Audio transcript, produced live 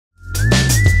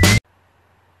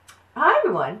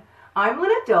everyone, I'm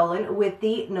Lynette Dolan with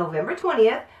the November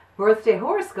 20th Birthday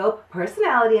Horoscope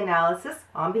Personality Analysis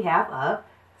on behalf of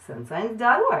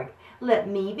sunsigns.org. Let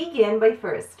me begin by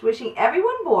first wishing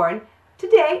everyone born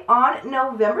today on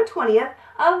November 20th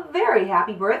a very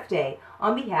happy birthday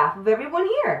on behalf of everyone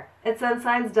here at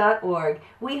sunsigns.org.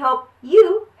 We hope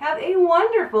you have a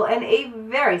wonderful and a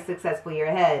very successful year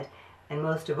ahead. And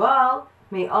most of all,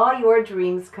 may all your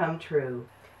dreams come true.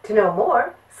 To know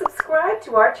more, subscribe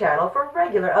to our channel for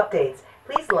regular updates.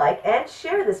 Please like and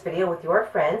share this video with your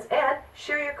friends and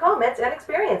share your comments and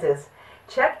experiences.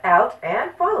 Check out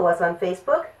and follow us on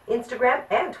Facebook, Instagram,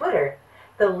 and Twitter.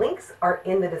 The links are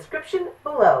in the description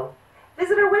below.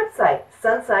 Visit our website,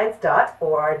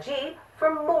 sunsigns.org,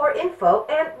 for more info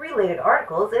and related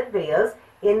articles and videos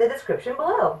in the description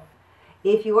below.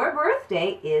 If your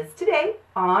birthday is today,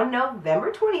 on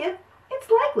November 20th, it's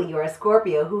likely you're a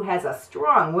Scorpio who has a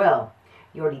strong will.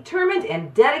 You're determined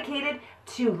and dedicated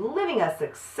to living a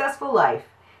successful life.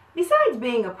 Besides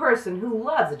being a person who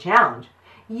loves a challenge,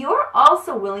 you're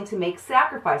also willing to make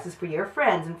sacrifices for your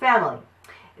friends and family.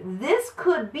 This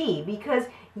could be because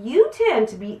you tend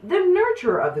to be the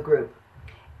nurturer of the group.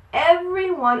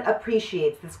 Everyone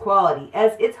appreciates this quality,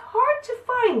 as it's hard to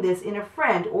find this in a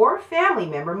friend or family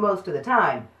member most of the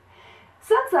time.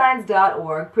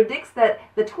 Sunsigns.org predicts that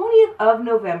the 20th of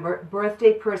November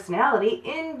birthday personality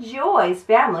enjoys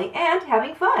family and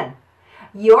having fun.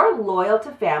 You're loyal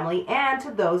to family and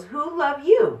to those who love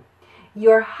you.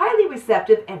 You're highly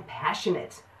receptive and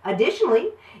passionate.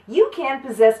 Additionally, you can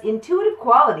possess intuitive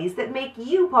qualities that make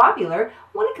you popular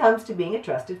when it comes to being a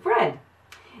trusted friend.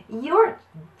 You're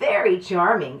very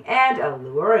charming and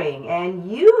alluring,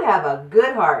 and you have a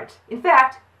good heart. In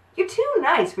fact, you're too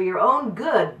nice for your own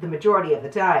good the majority of the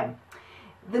time.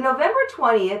 The November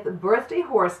 20th birthday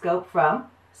horoscope from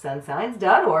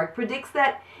sunsigns.org predicts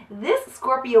that this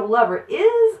Scorpio lover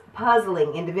is a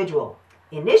puzzling individual.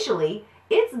 Initially,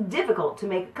 it's difficult to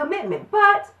make a commitment,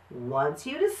 but once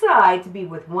you decide to be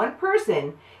with one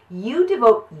person, you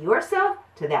devote yourself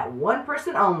to that one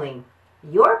person only.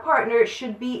 Your partner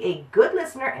should be a good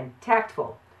listener and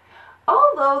tactful.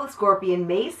 Although the Scorpion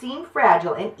may seem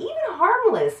fragile and even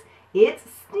harmless, its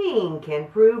sting can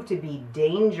prove to be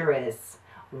dangerous.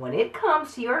 When it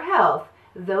comes to your health,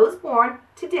 those born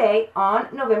today on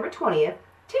November 20th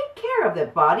take care of their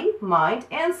body, mind,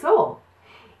 and soul.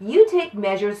 You take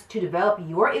measures to develop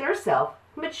your inner self,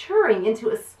 maturing into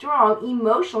a strong,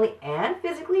 emotionally and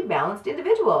physically balanced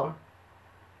individual.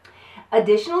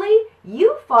 Additionally,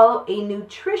 you follow a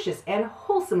nutritious and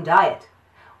wholesome diet.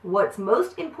 What's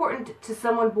most important to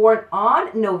someone born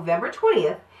on November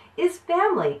 20th is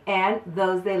family and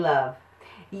those they love.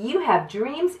 You have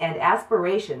dreams and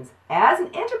aspirations. As an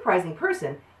enterprising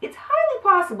person, it's highly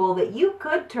possible that you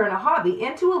could turn a hobby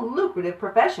into a lucrative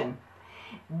profession.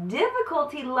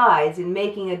 Difficulty lies in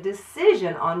making a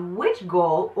decision on which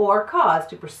goal or cause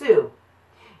to pursue.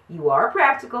 You are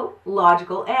practical,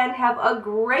 logical, and have a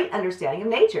great understanding of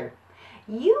nature.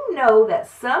 You know that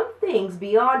some things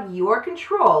beyond your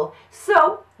control,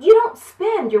 so you don't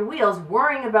spin your wheels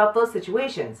worrying about those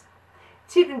situations.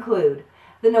 To conclude,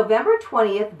 the November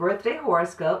 20th birthday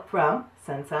horoscope from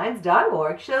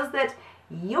sunsigns.org shows that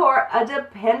you're a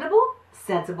dependable,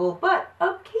 sensible, but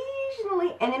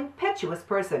occasionally an impetuous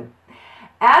person.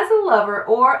 As a lover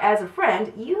or as a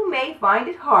friend, you may find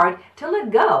it hard to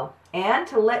let go and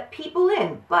to let people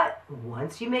in, but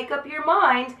once you make up your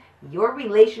mind, your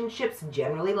relationships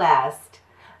generally last.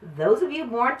 Those of you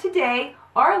born today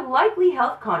are likely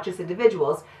health-conscious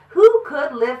individuals who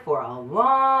could live for a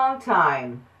long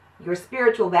time. Your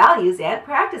spiritual values and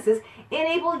practices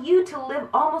enable you to live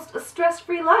almost a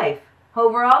stress-free life.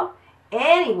 Overall,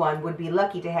 anyone would be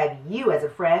lucky to have you as a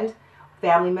friend,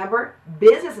 family member,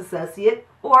 business associate,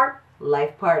 or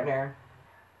life partner.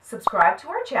 Subscribe to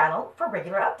our channel for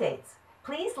regular updates.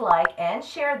 Please like and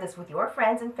share this with your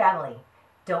friends and family.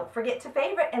 Don't forget to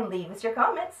favorite and leave us your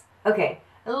comments. Okay,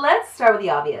 let's start with the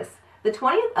obvious. The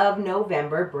 20th of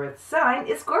November birth sign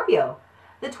is Scorpio.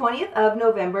 The 20th of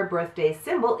November birthday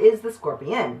symbol is the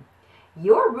Scorpion.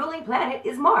 Your ruling planet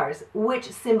is Mars,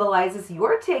 which symbolizes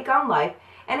your take on life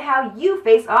and how you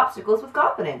face obstacles with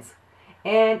confidence.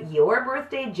 And your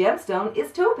birthday gemstone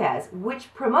is Topaz,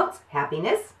 which promotes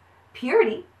happiness,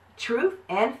 purity, truth,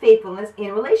 and faithfulness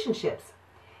in relationships.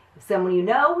 If someone you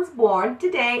know was born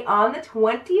today on the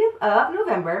 20th of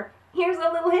November, here's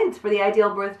a little hint for the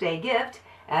ideal birthday gift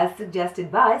as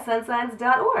suggested by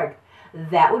sunsigns.org.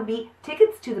 That would be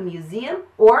tickets to the museum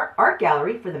or art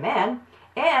gallery for the man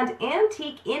and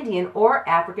antique Indian or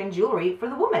African jewelry for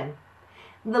the woman.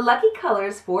 The lucky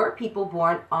colors for people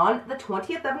born on the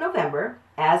 20th of November,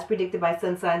 as predicted by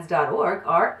sunsigns.org,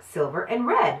 are silver and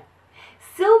red.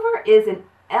 Silver is an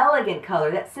elegant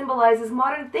color that symbolizes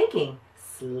modern thinking,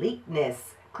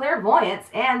 sleekness, clairvoyance,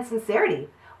 and sincerity,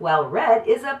 while red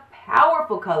is a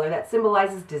powerful color that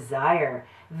symbolizes desire,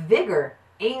 vigor,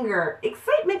 anger,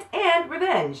 excitement, and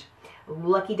revenge.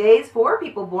 Lucky days for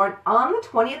people born on the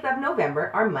 20th of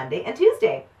November are Monday and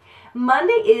Tuesday.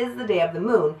 Monday is the day of the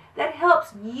moon that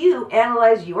helps you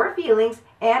analyze your feelings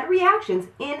and reactions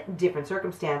in different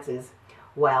circumstances,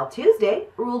 while Tuesday,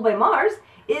 ruled by Mars,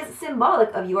 is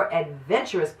symbolic of your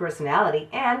adventurous personality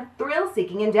and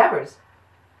thrill-seeking endeavors.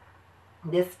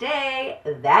 This day,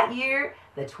 that year,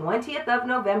 the 20th of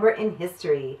November in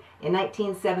history. In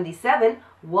 1977,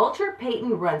 Walter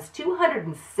Payton runs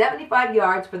 275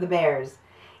 yards for the Bears.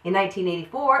 In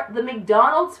 1984, the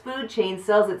McDonald's food chain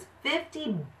sells its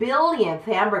 50 billionth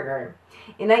hamburger.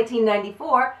 In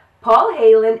 1994, Paul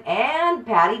Halen and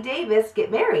Patty Davis get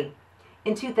married.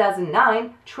 In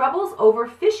 2009, troubles over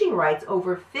fishing rights,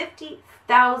 over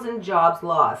 50,000 jobs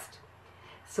lost.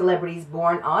 Celebrities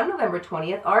born on November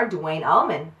 20th are Dwayne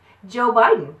Allman, Joe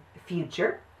Biden,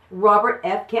 Future, Robert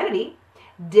F. Kennedy,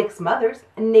 Dick Smothers,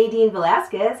 Nadine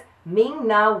Velasquez,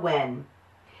 Ming-Na Wen.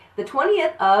 The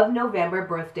 20th of November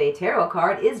birthday tarot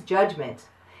card is Judgment.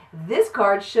 This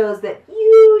card shows that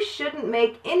you shouldn't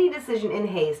make any decision in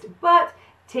haste, but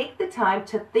take the time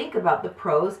to think about the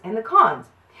pros and the cons.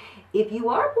 If you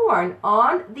are born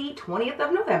on the 20th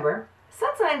of November,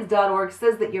 sunsigns.org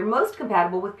says that you're most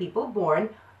compatible with people born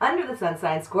under the sun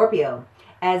sign Scorpio,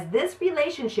 as this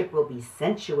relationship will be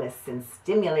sensuous and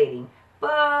stimulating,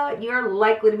 but you're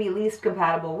likely to be least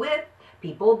compatible with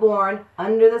people born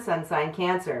under the sun sign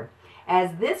Cancer,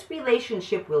 as this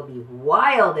relationship will be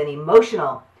wild and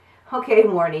emotional. Okay,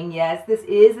 warning, yes, this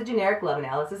is a generic love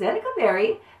analysis and it could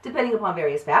vary depending upon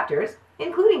various factors,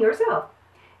 including yourself.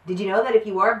 Did you know that if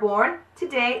you are born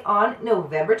today on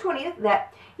November 20th,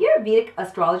 that your Vedic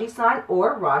astrology sign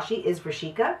or Rashi is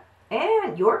Vrishika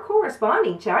and your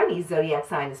corresponding Chinese zodiac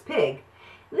sign is Pig?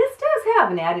 This does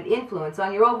have an added influence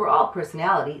on your overall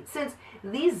personality, since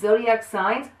these zodiac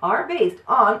signs are based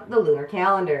on the lunar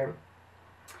calendar.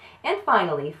 And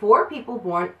finally, for people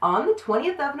born on the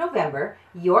 20th of November,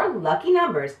 your lucky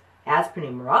numbers, as per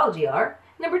numerology, are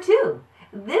number 2.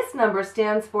 This number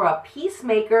stands for a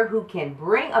peacemaker who can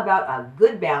bring about a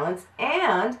good balance,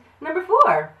 and number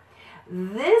 4.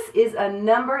 This is a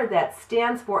number that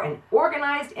stands for an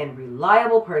organized and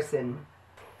reliable person.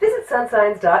 Visit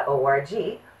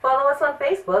sunsigns.org. Follow us on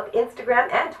Facebook,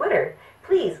 Instagram, and Twitter.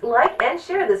 Please like and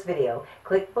share this video.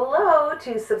 Click below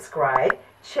to subscribe.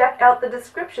 Check out the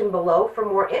description below for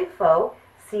more info,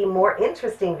 see more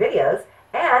interesting videos,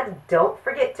 and don't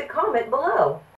forget to comment below.